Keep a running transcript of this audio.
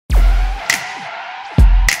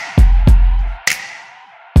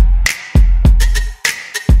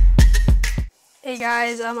Hey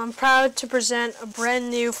guys, I'm proud to present a brand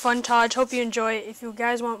new Funtage. Hope you enjoy it. If you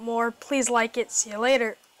guys want more, please like it. See you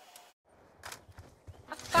later.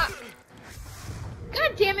 Fuck.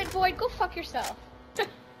 God damn it, Void, go fuck yourself.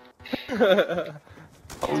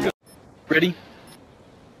 Ready?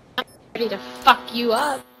 I'm ready to fuck you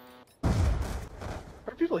up.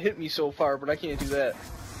 People hit me so far, but I can't do that.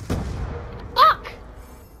 Fuck!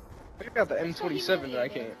 I got the M27 and I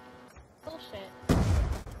can't. Bullshit.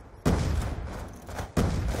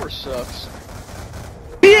 Horse sucks.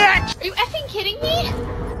 Bitch! Are you effing kidding me?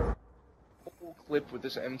 Whole clip with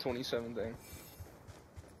this M27 thing.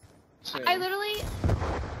 Insane. I literally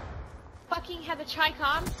fucking had the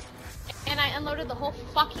Tri-Com and I unloaded the whole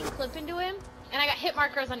fucking clip into him and I got hit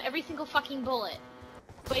markers on every single fucking bullet.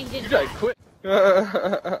 But he didn't. You died quick.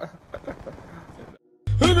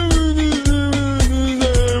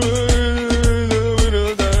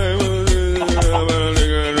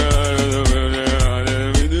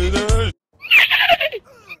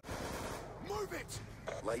 Move it!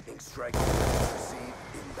 Lightning strike received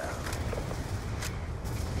inbound.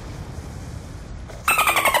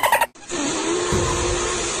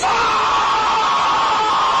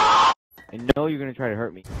 I know you're gonna try to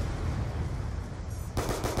hurt me.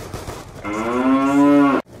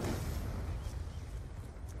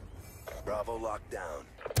 Bravo locked down.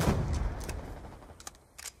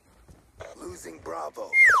 Losing Bravo.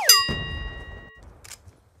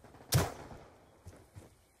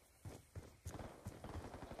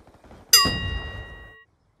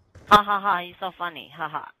 Ha ha ha, he's so funny. Ha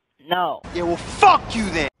ha. No. Yeah, well, fuck you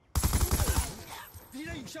then!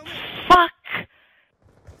 Fuck!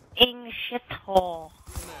 In shithole.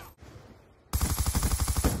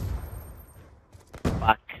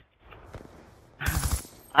 Fuck.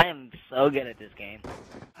 I am so good at this game.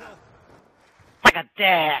 Like a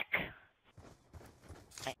dick!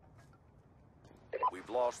 We've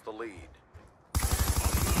lost the lead.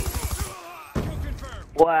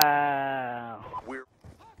 Wow. We're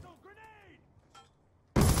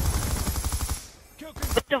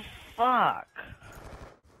What the fuck?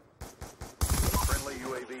 friendly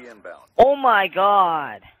UAV inbound. Oh my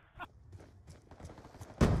god!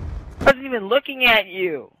 I wasn't even looking at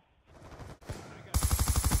you!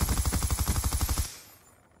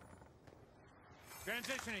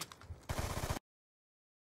 Transitioning.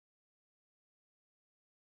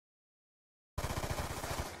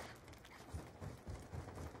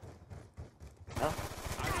 Huh?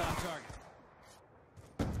 Eyes on target.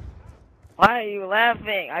 Why are you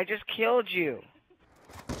laughing? I just killed you.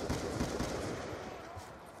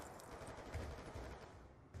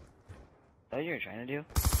 What are you trying to do?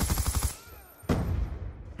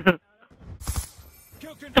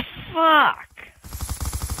 Kill The fuck?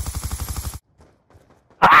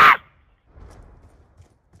 Ah!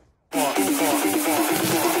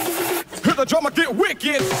 Hit the drummer, get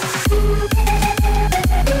wicked!